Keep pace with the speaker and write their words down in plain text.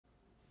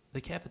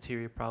The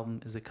cafeteria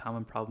problem is a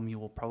common problem you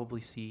will probably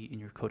see in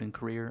your coding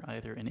career,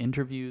 either in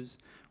interviews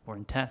or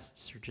in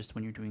tests or just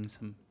when you're doing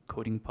some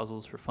coding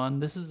puzzles for fun.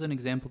 This is an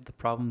example of the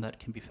problem that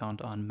can be found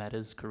on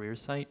Meta's career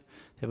site.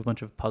 They have a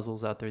bunch of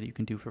puzzles out there that you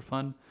can do for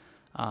fun.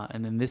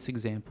 And then this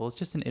example is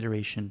just an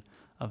iteration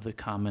of the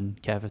common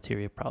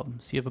cafeteria problem.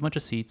 So you have a bunch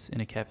of seats in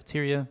a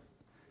cafeteria,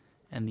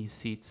 and these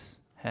seats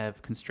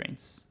have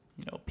constraints.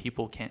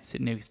 People can't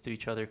sit next to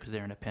each other because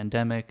they're in a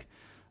pandemic.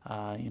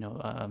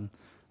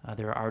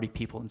 There are already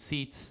people in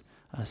seats.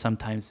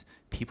 Sometimes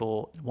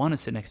people want to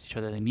sit next to each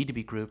other. They need to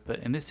be grouped. But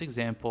in this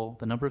example,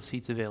 the number of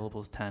seats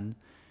available is 10. And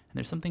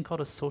there's something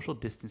called a social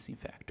distancing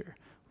factor,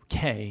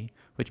 K,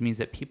 which means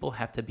that people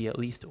have to be at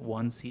least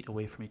one seat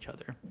away from each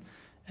other.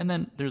 And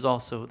then there's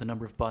also the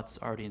number of butts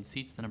already in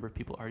seats, the number of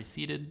people already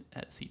seated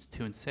at seats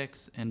 2 and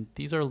 6. And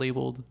these are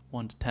labeled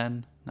 1 to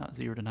 10, not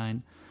 0 to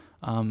 9.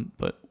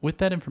 But with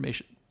that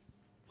information,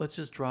 let's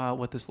just draw out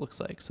what this looks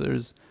like. So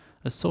there's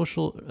a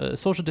social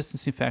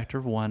distancing factor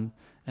of 1,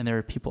 and there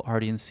are people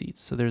already in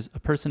seats. So there's a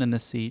person in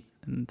this seat,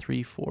 and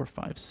 3, 4,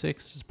 5,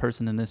 6, there's a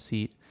person in this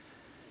seat.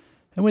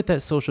 And with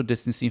that social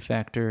distancing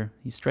factor,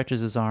 he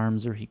stretches his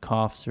arms or he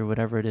coughs or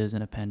whatever it is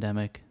in a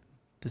pandemic.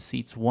 The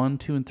seats 1,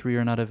 2, and 3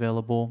 are not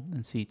available,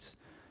 and seats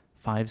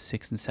 5,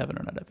 6, and 7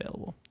 are not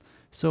available.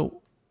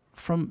 So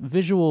from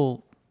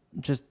visual,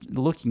 just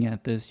looking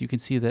at this, you can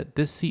see that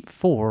this seat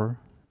 4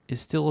 is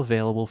still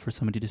available for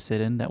somebody to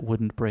sit in. That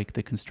wouldn't break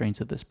the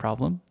constraints of this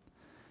problem.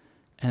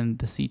 And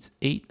the seats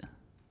 8,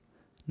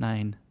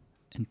 9,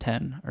 and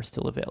 10 are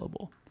still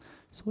available.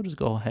 So we'll just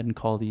go ahead and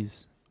call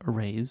these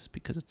arrays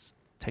because it's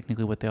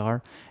technically what they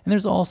are. And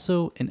there's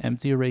also an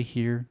empty array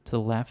here to the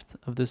left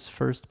of this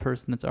first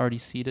person that's already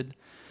seated.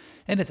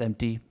 And it's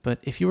empty, but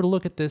if you were to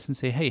look at this and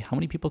say, hey, how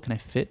many people can I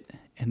fit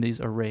in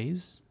these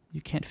arrays? You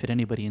can't fit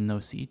anybody in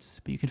those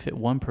seats, but you can fit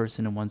one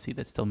person in one seat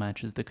that still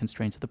matches the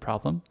constraints of the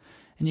problem.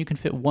 And you can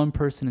fit one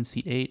person in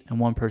seat 8 and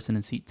one person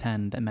in seat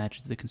 10 that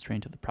matches the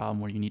constraint of the problem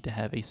where you need to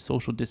have a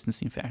social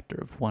distancing factor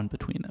of 1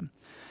 between them.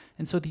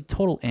 And so the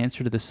total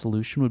answer to this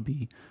solution would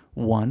be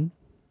 1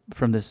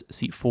 from this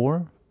seat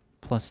 4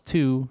 plus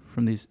 2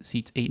 from these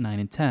seats 8, 9,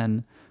 and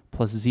 10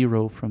 plus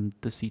 0 from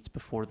the seats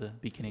before the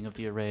beginning of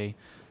the array.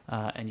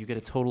 And you get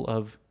a total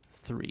of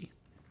 3.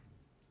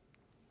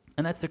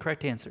 And that's the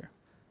correct answer.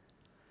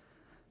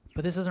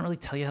 But this doesn't really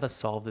tell you how to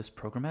solve this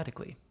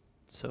programmatically.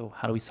 So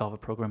how do we solve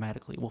it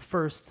programmatically? Well,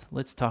 first,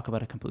 let's talk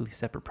about a completely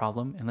separate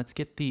problem, and let's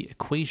get the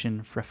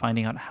equation for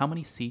finding out how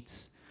many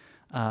seats,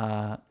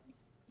 how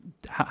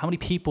many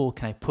people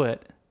can I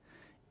put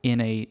in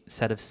a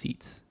set of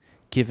seats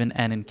given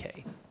n and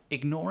k,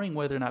 ignoring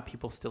whether or not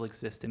people still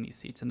exist in these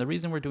seats. And the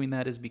reason we're doing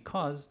that is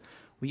because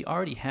we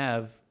already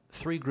have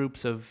 3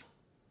 groups of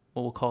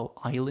what we'll call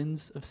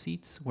islands of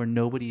seats where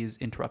nobody is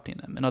interrupting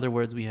them. In other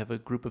words, we have a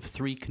group of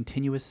 3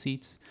 continuous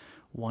seats,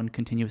 1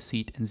 continuous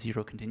seat, and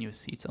 0 continuous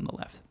seats on the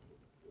left.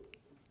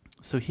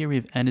 So here we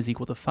have n is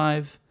equal to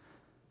 5.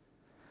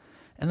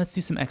 And let's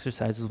do some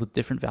exercises with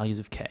different values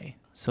of k.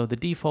 So the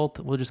default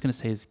we're just going to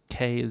say is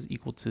k is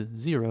equal to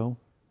 0.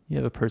 You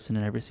have a person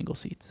in every single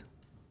seat.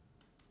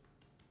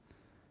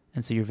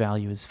 And so your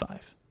value is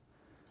 5.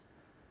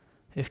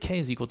 If k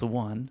is equal to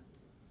 1,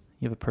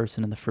 you have a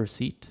person in the first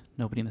seat,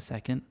 nobody in the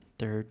second,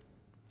 third,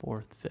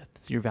 fourth, fifth.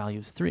 So your value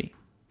is 3.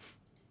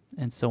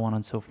 And so on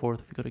and so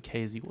forth. If we go to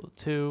k is equal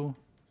to 2,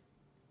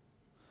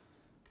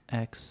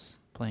 x,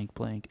 blank,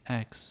 blank,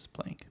 x,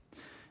 blank.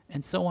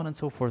 And so on and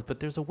so forth. But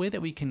there's a way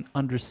that we can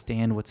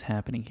understand what's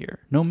happening here.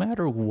 No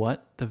matter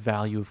what the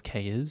value of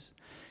k is,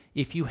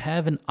 if you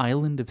have an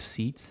island of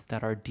seats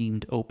that are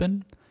deemed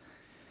open,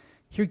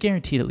 you're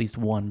guaranteed at least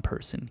one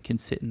person can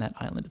sit in that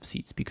island of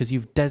seats because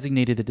you've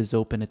designated it as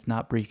open. It's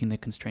not breaking the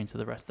constraints of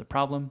the rest of the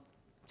problem.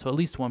 So at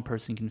least one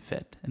person can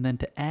fit. And then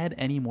to add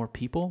any more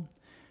people,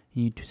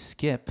 you need to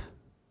skip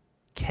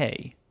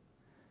k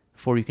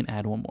before you can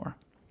add one more.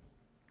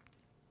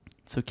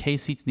 So k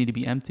seats need to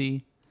be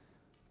empty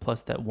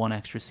plus that one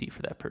extra seat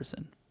for that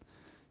person.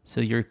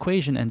 So your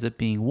equation ends up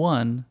being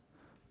 1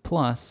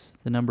 plus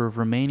the number of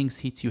remaining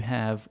seats you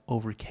have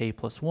over k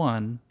plus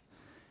 1.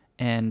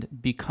 And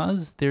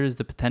because there is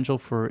the potential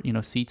for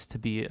seats to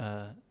be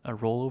a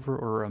rollover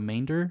or a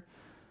remainder,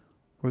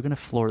 we're going to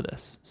floor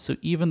this. So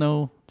even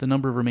though the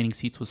number of remaining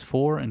seats was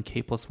 4 and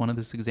k plus 1 of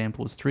this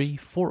example was 3,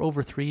 4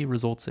 over 3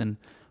 results in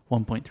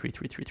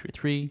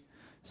 1.33333.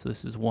 So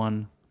this is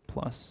 1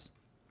 plus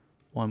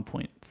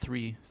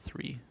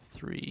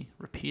 1.333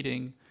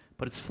 repeating,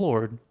 but it's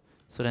floored,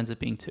 so it ends up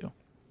being 2.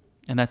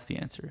 And that's the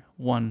answer,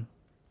 1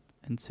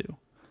 and 2.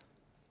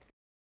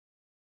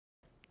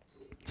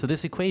 So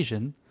this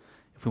equation,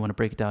 if we want to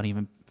break it down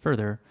even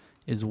further,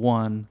 is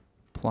 1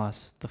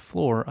 plus the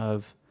floor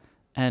of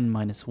n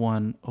minus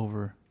 1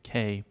 over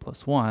k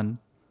plus 1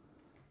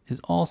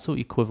 is also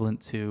equivalent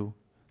to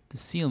the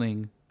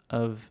ceiling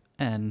of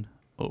n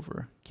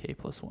over k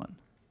plus 1.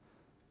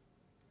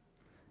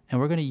 And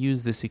we're going to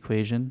use this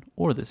equation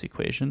or this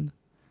equation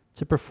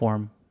to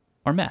perform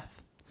our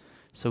math.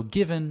 So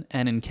given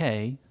n and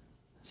k,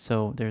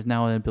 so there's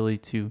now an ability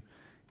to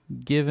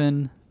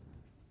given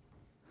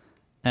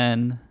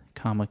n,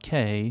 comma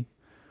k,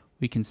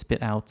 we can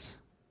spit out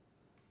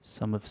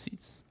sum of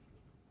seats,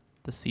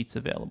 the seats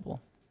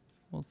available.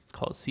 Well, let's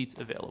call it seats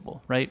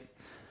available, right?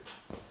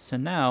 So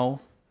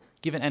now,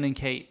 given n and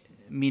k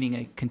meaning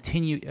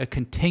a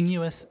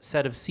continuous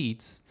set of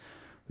seats,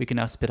 we can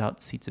now spit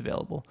out seats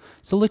available.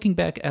 So looking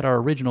back at our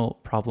original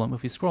problem,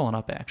 if we scroll on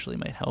up, actually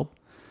might help.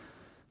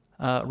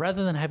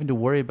 Rather than having to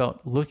worry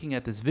about looking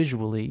at this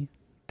visually,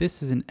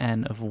 this is an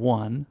n of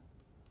 1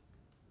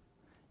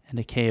 and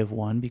a k of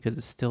 1 because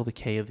it's still the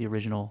k of the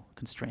original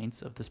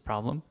constraints of this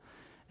problem.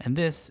 And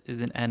this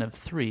is an n of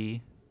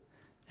 3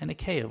 and a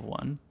k of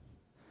 1.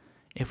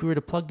 If we were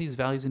to plug these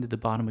values into the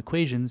bottom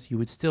equations, you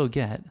would still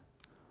get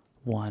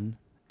 1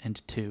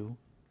 and 2.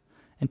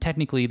 And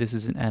technically, this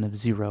is an n of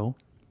 0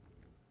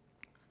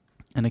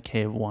 and a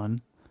k of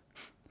 1.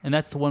 And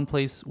that's the one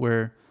place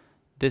where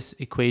this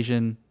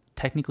equation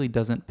technically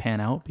doesn't pan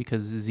out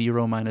because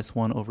 0 minus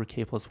 1 over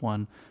k plus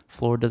 1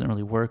 floor doesn't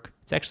really work.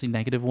 It's actually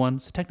negative 1,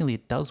 so technically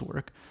it does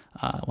work.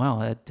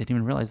 Wow, I didn't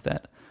even realize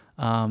that.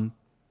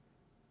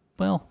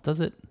 Well, does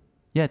it?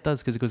 Yeah, it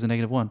does because it goes to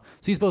negative 1.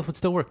 So these both would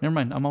still work. Never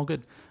mind, I'm all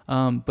good.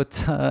 But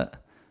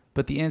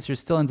the answer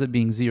still ends up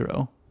being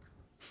 0.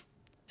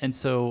 And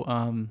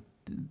so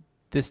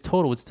this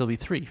total would still be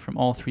 3 from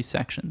all 3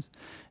 sections.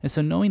 And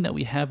so knowing that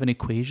we have an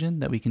equation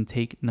that we can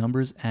take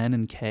numbers n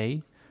and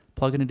k,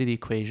 plug it into the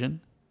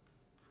equation,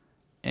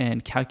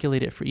 and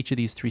calculate it for each of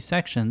these 3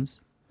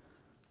 sections,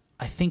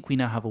 I think we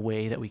now have a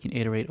way that we can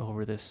iterate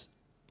over this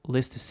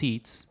list of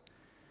seats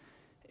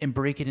and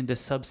break it into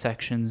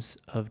subsections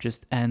of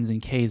just n's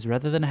and k's.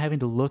 Rather than having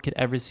to look at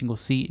every single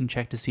seat and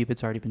check to see if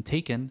it's already been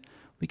taken,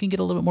 we can get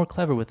a little bit more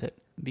clever with it.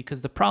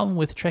 Because the problem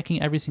with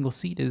checking every single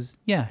seat is,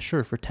 yeah,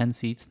 sure, for 10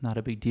 seats, not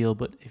a big deal,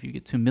 but if you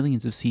get to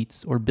millions of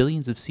seats or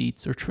billions of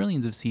seats or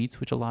trillions of seats,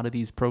 which a lot of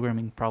these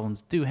programming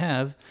problems do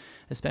have,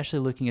 especially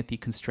looking at the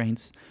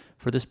constraints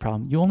for this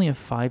problem, you only have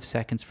 5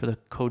 seconds for the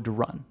code to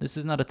run. This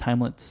is not a time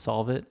limit to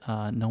solve it.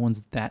 No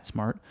one's that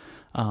smart,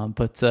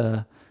 but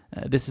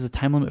this is a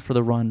time limit for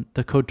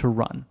the code to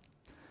run.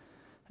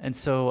 And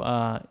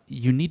so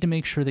you need to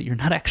make sure that you're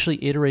not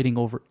actually iterating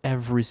over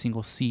every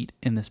single seat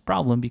in this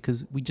problem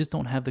because we just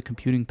don't have the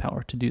computing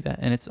power to do that.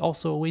 And it's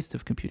also a waste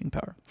of computing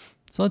power.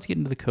 So let's get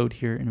into the code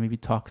here and maybe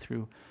talk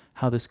through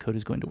how this code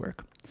is going to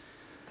work.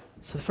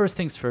 So the first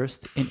things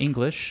first, in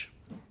English,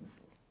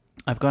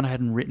 I've gone ahead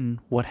and written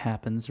what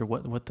happens or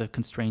what the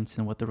constraints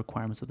and what the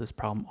requirements of this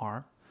problem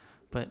are.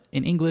 But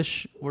in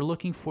English, we're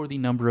looking for the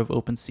number of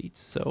open seats.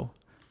 So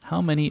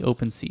how many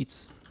open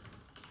seats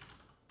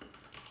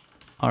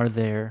are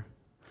there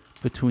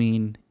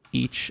between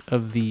each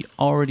of the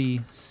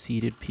already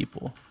seated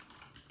people?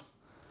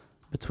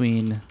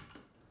 Between,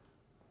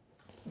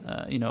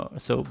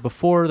 so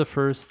before the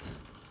first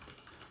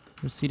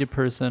seated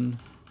person,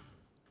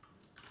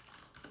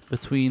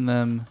 between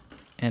them,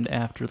 and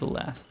after the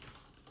last.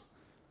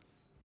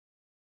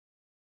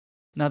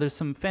 Now there's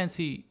some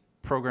fancy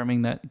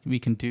programming that we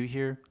can do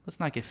here. Let's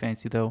not get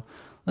fancy though.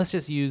 Let's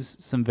just use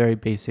some very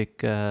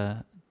basic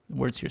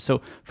words here.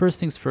 So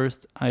first things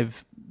first,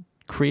 I've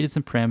created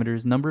some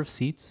parameters, number of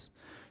seats,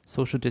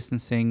 social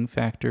distancing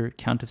factor,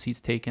 count of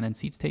seats taken, and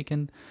seats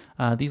taken.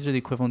 These are the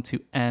equivalent to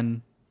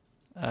n,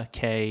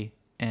 k,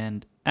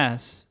 and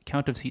s.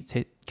 Count of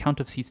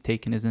seats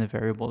taken isn't a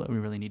variable that we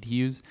really need to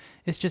use.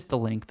 It's just the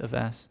length of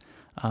s,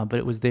 but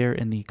it was there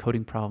in the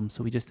coding problem,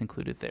 so we just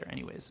included it there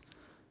anyways.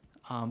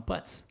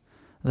 But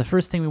the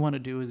first thing we want to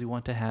do is we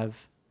want to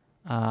have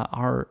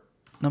our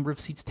number of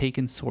seats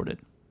taken sorted.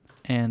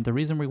 And the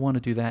reason we want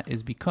to do that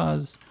is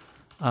because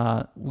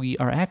we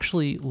are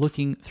actually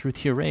looking through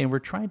the array and we're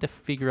trying to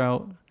figure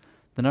out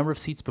the number of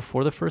seats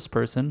before the first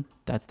person,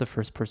 that's the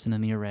first person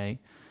in the array,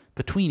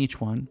 between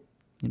each one,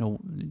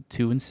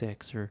 2 and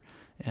 6, or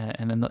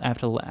and then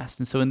after the last.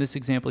 And so in this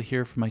example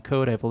here for my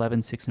code, I have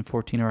 11, 6, and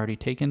 14 are already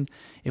taken.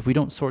 If we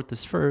don't sort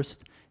this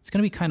first, it's going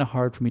to be kind of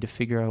hard for me to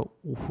figure out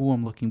who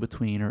I'm looking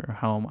between or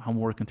how I'm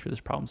working through this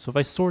problem. So if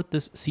I sort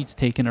this seats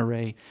taken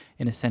array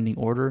in ascending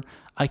order,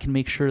 I can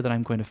make sure that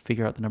I'm going to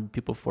figure out the number of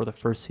people for the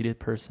first seated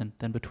person,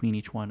 then between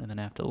each one, and then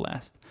after the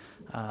last.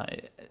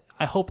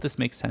 I hope this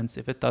makes sense.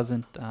 If it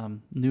doesn't,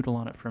 noodle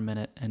on it for a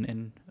minute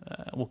and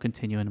we'll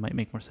continue, and it might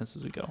make more sense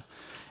as we go.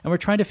 And we're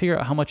trying to figure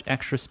out how much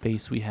extra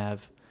space we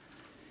have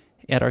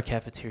at our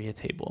cafeteria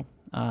table.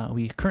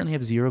 We currently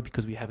have 0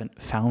 because we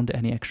haven't found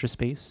any extra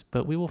space,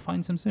 but we will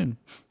find some soon.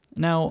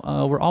 Now,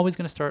 we're always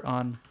going to start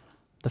on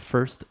the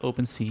first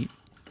open seat.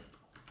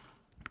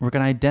 We're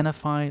going to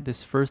identify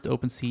this first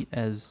open seat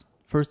as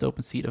first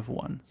open seat of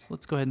 1. So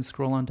let's go ahead and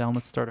scroll on down.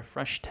 Let's start a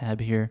fresh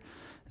tab here.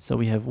 So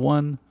we have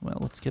 1. Well,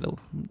 let's get a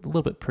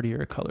little bit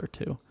prettier color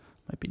too.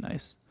 Might be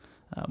nice.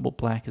 Well,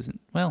 black isn't,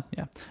 well,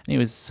 yeah.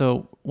 Anyways,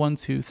 so 1,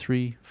 2,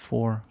 3,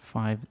 4,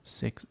 5,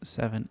 6,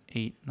 7,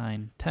 8,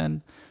 9,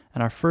 10.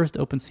 And our first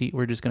open seat,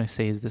 we're just going to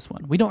say is this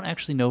one. We don't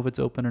actually know if it's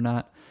open or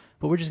not,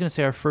 but we're just going to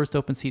say our first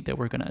open seat that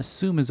we're going to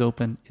assume is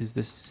open is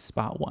this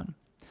spot 1.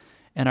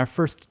 And our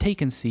first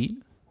taken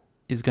seat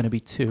is going to be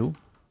 2.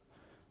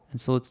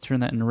 And so let's turn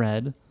that in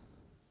red. And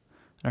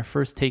our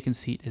first taken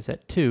seat is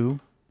at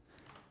 2.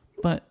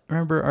 But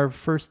remember, our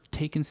first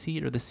taken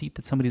seat, or the seat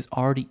that somebody's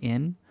already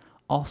in,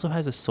 also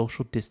has a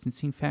social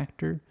distancing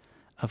factor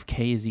of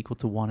k is equal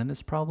to 1 in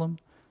this problem.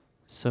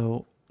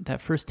 So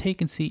that first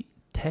taken seat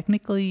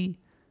technically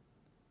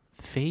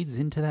fades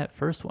into that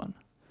first one.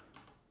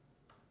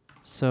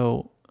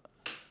 So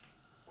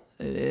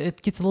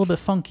it gets a little bit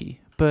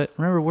funky. But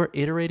remember, we're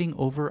iterating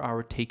over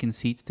our taken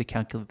seats to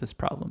calculate this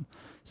problem.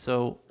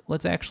 So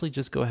let's actually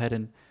just go ahead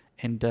and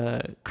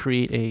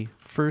create a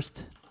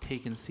first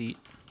taken seat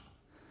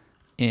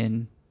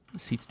in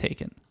seats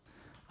taken.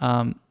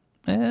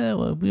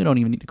 Well, we don't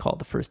even need to call it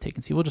the first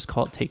taken seat. We'll just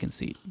call it taken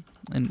seat.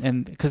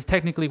 And because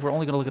technically we're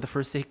only going to look at the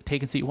first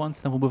taken seat once,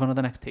 then we'll move on to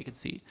the next taken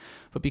seat.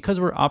 But because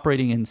we're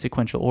operating in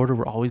sequential order,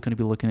 we're always going to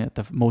be looking at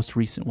the most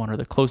recent one or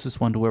the closest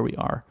one to where we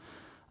are.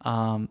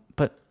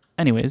 But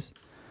anyways,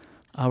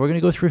 we're going to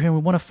go through here and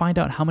we want to find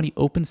out how many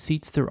open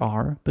seats there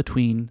are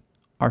between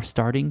our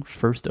starting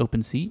first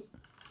open seat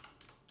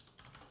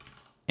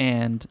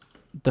and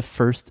the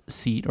first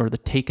seat or the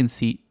taken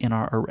seat in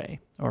our array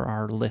or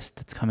our list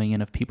that's coming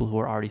in of people who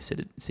are already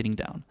sitting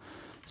down.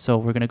 So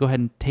we're going to go ahead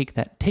and take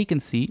that taken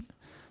seat.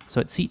 So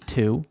at seat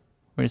 2, we're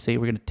going to say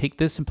we're going to take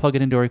this and plug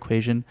it into our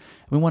equation.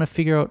 And we want to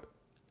figure out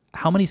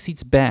how many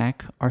seats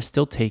back are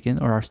still taken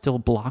or are still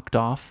blocked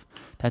off.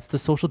 That's the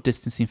social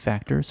distancing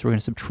factor. So we're going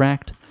to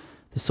subtract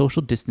the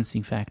social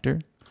distancing factor.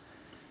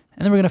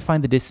 And then we're going to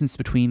find the distance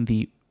between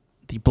the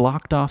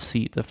blocked off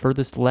seat, the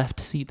furthest left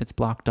seat that's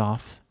blocked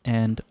off,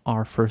 and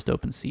our first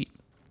open seat.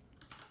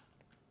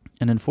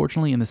 And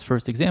unfortunately, in this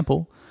first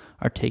example,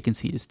 our taken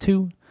seat is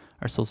 2,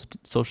 our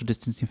social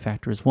distancing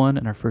factor is 1,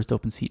 and our first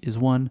open seat is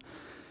 1.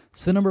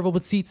 So the number of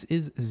open seats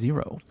is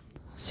 0.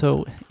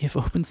 So if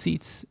open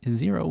seats is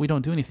 0, we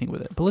don't do anything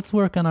with it. But let's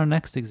work on our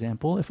next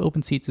example. If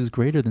open seats is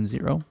greater than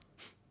 0,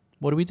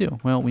 what do?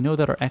 Well, we know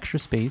that our extra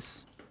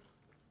space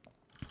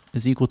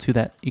is equal to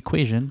that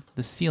equation,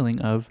 the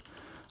ceiling of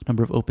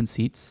number of open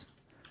seats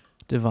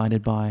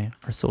divided by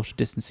our social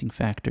distancing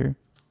factor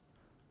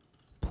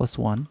plus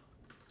 1.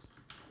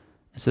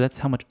 So that's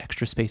how much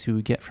extra space we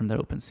would get from that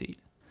open seat.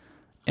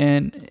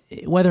 And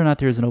whether or not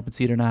there is an open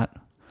seat or not,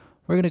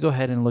 we're going to go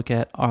ahead and look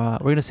at, we're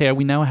going to say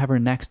we now have our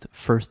next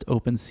first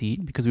open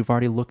seat because we've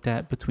already looked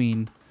at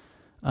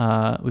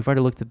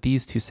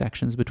these two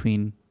sections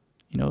between,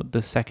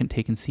 the second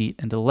taken seat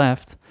and the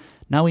left.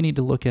 Now we need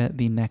to look at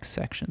the next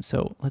section.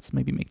 So let's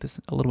maybe make this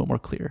a little bit more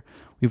clear.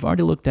 We've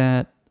already looked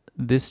at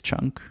this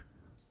chunk.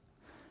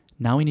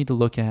 Now we need to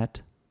look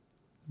at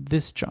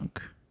this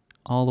chunk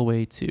all the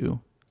way to,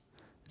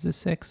 is this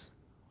 6?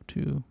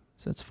 2,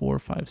 so that's 4,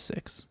 5,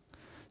 6.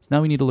 So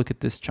now we need to look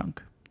at this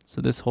chunk.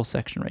 So this whole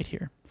section right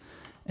here.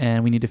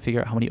 And we need to figure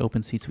out how many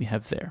open seats we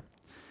have there.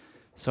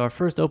 So our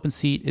first open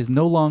seat is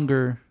no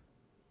longer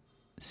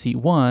seat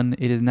 1.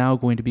 It is now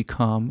going to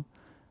become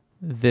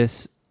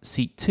this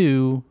seat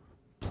 2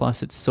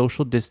 plus its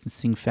social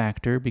distancing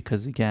factor,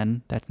 because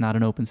again, that's not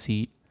an open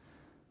seat,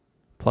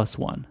 plus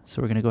 1.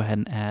 So we're going to go ahead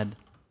and add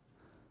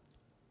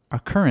our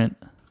current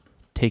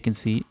taken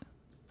seat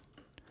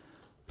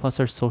plus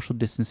our social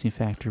distancing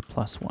factor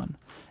plus 1.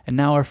 And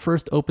now our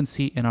first open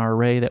seat in our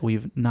array that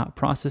we've not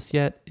processed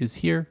yet is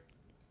here,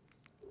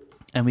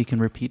 and we can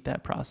repeat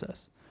that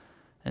process.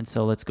 And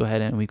so let's go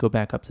ahead and we go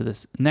back up to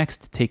this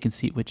next taken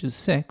seat, which is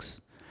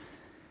 6.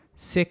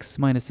 6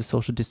 minus the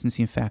social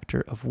distancing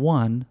factor of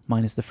 1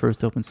 minus the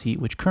first open seat,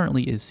 which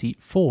currently is seat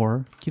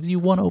 4, gives you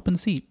 1 open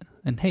seat.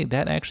 And hey,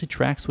 that actually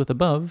tracks with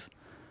above.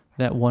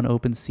 That 1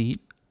 open seat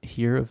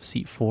here of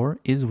seat 4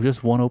 is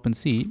just 1 open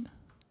seat.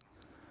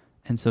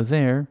 And so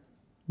there,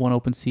 1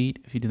 open seat,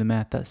 if you do the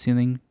math, that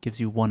ceiling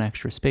gives you 1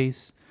 extra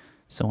space,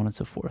 so on and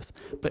so forth.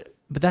 But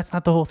that's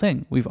not the whole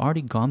thing. We've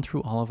already gone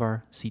through all of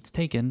our seats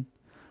taken.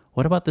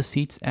 What about the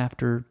seats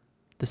after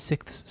the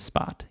 6th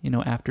spot,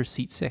 after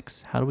seat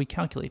 6? How do we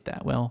calculate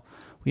that? Well,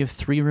 we have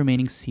 3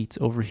 remaining seats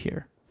over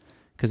here.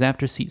 Because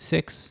after seat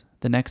 6,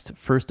 the next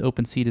first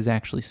open seat is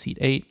actually seat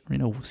 8.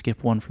 We'll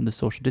skip 1 from the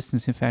social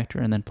distancing factor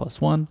and then plus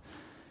 1.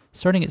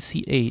 Starting at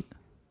seat 8,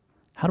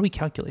 how do we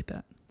calculate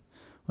that?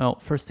 Well,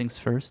 first things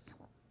first,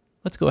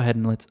 let's go ahead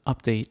and let's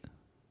update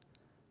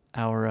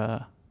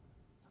our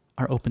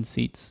open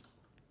seats.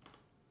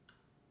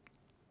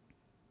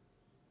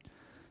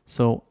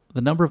 So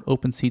the number of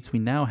open seats we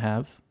now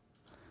have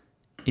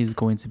is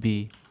going to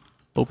be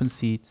open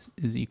seats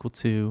is equal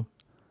to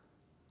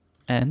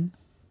n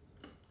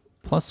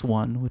plus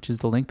 1, which is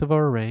the length of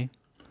our array,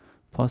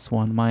 plus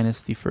 1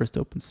 minus the first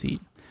open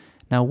seat.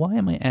 Now, why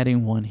am I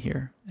adding 1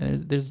 here?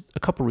 There's a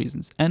couple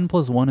reasons. N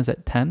plus 1 is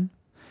at 10.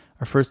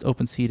 Our first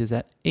open seat is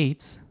at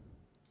 8.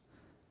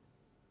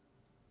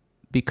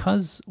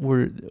 Because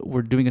we're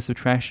doing a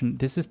subtraction,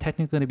 this is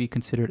technically going to be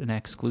considered an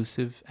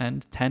exclusive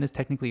end. 10 is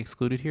technically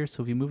excluded here,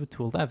 so if you move it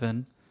to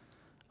 11,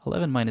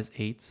 11 minus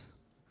 8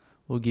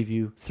 will give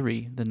you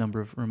 3, the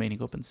number of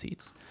remaining open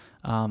seats.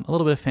 A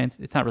little bit of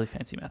fancy, it's not really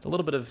fancy math, a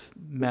little bit of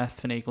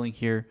math finagling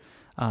here.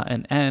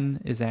 And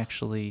n is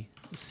actually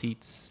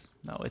seats,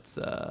 no, it's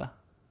a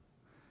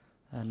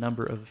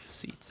number of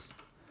seats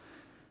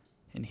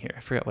in here. I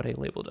forgot what I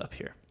labeled up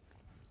here.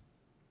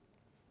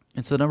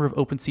 And so the number of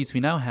open seats we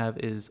now have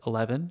is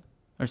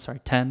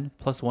 10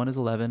 plus 1 is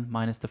 11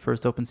 minus the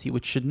first open seat,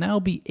 which should now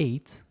be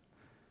 8.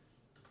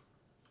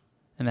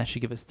 And that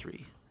should give us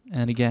 3.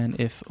 And again,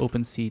 if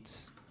open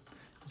seats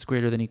is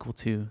greater than or equal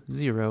to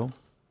 0,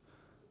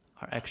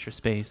 our extra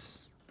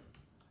space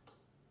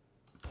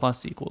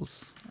plus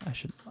equals, I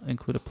should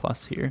include a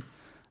plus here,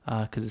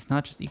 because it's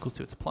not just equals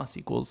to, it's plus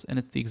equals, and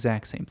it's the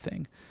exact same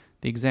thing.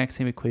 The exact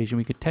same equation.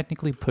 We could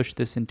technically push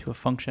this into a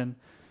function,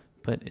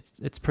 but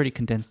it's pretty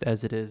condensed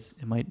as it is.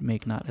 It might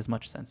make not as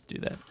much sense to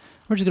do that.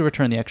 We're just going to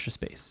return the extra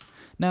space.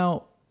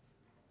 Now,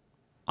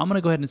 I'm going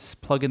to go ahead and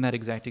plug in that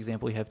exact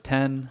example. We have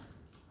 10,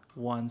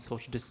 1,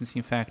 social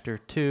distancing factor,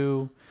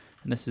 2,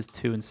 and this is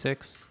 2 and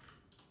 6.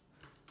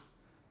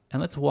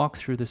 And let's walk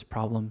through this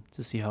problem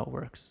to see how it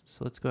works.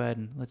 So let's go ahead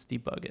and let's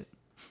debug it.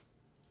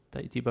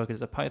 Debug it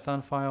as a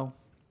Python file.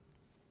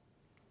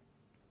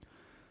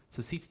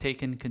 So seats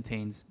taken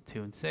contains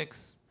 2 and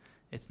 6.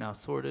 It's now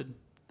sorted.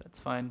 That's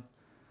fine.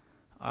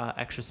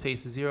 Extra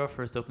space is 0.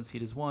 First open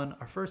seat is 1.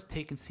 Our first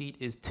taken seat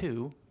is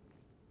 2.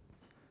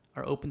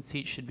 Our open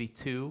seat should be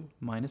 2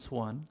 minus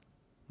 1.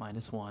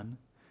 Minus 1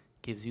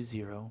 gives you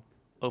 0.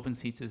 Open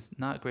seats is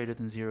not greater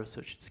than 0,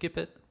 so it should skip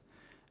it.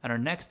 And our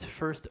next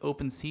first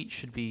open seat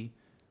should be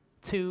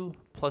 2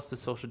 plus the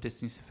social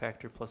distancing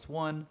factor plus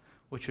 1,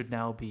 which would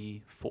now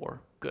be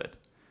 4. Good.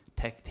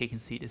 Taken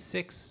seat is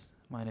 6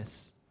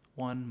 minus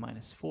 1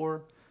 minus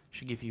 4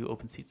 should give you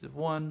open seats of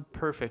 1.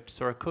 Perfect.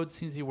 So our code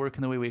seems to be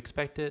working the way we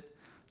expect it.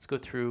 Let's go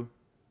through.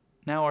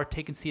 Now our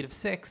taken seat of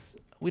 6,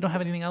 we don't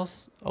have anything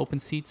else. Open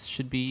seats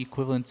should be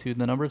equivalent to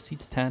the number of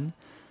seats 10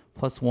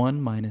 plus 1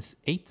 minus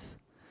 8.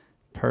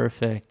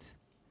 Perfect.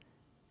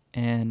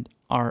 And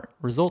our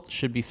result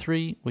should be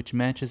 3, which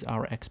matches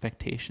our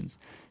expectations.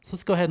 So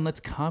let's go ahead and let's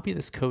copy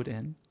this code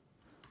in.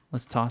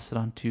 Let's toss it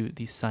onto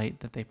the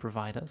site that they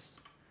provide us.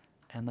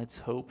 And let's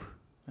hope,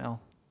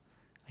 well,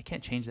 I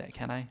can't change that,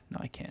 can I? No,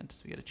 I can't.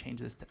 So we got to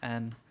change this to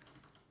n.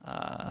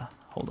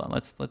 Hold on,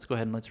 let's go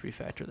ahead and let's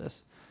refactor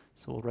this.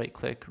 So we'll right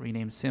click,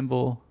 rename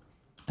symbol,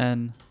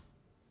 n.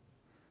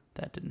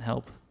 That didn't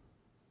help.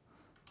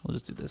 We'll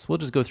just do this. We'll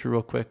just go through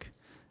real quick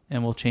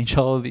and we'll change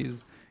all of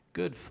these.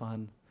 Good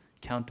fun.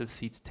 Count of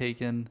seats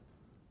taken.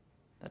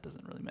 That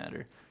doesn't really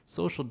matter.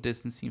 Social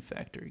distancing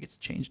factor gets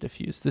changed a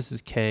few. So this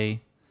is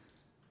K,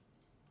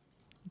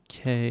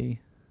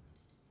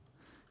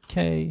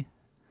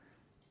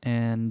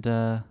 and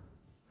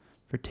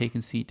for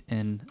taken seat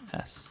in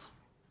S,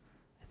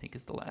 I think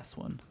is the last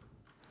one.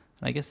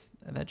 And I guess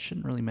that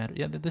shouldn't really matter.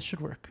 Yeah, this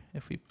should work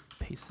if we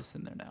paste this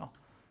in there now.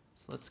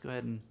 So let's go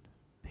ahead and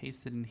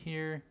paste it in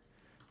here.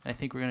 And I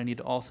think we're going to need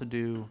to also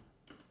do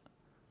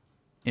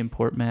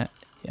import math.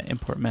 Yeah,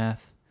 import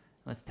math.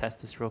 Let's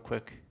test this real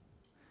quick.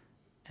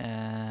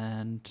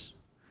 And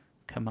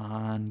come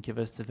on, give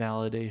us the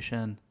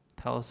validation.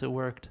 Tell us it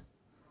worked.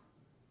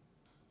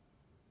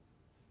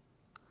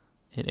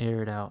 It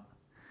errored out.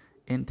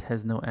 Int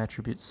has no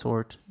attribute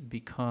sort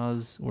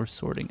because we're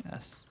sorting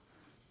S.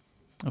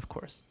 Of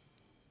course.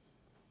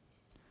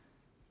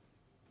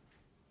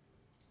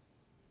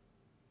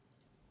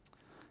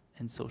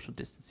 And social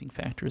distancing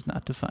factor is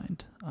not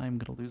defined. I'm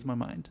going to lose my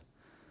mind.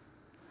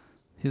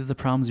 These are the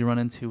problems you run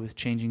into with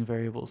changing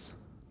variables.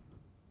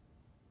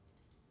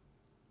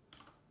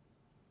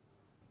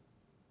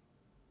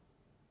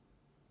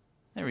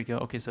 There we go.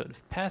 Okay, so it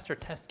passed our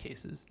test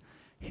cases.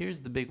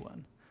 Here's the big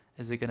one.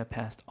 Is it going to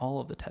pass all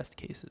of the test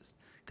cases?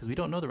 Because we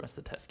don't know the rest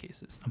of the test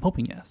cases. I'm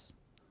hoping yes.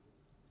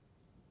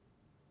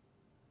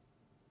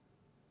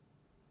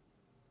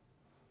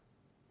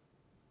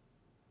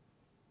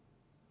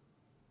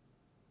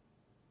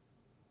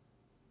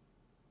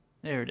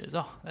 There it is.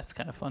 Oh, that's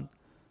kind of fun.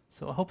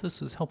 So I hope this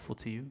was helpful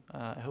to you.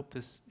 I hope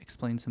this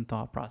explained some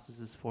thought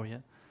processes for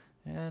you.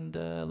 And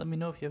let me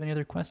know if you have any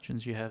other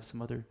questions. You have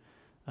some other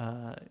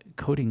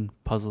coding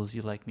puzzles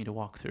you'd like me to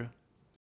walk through.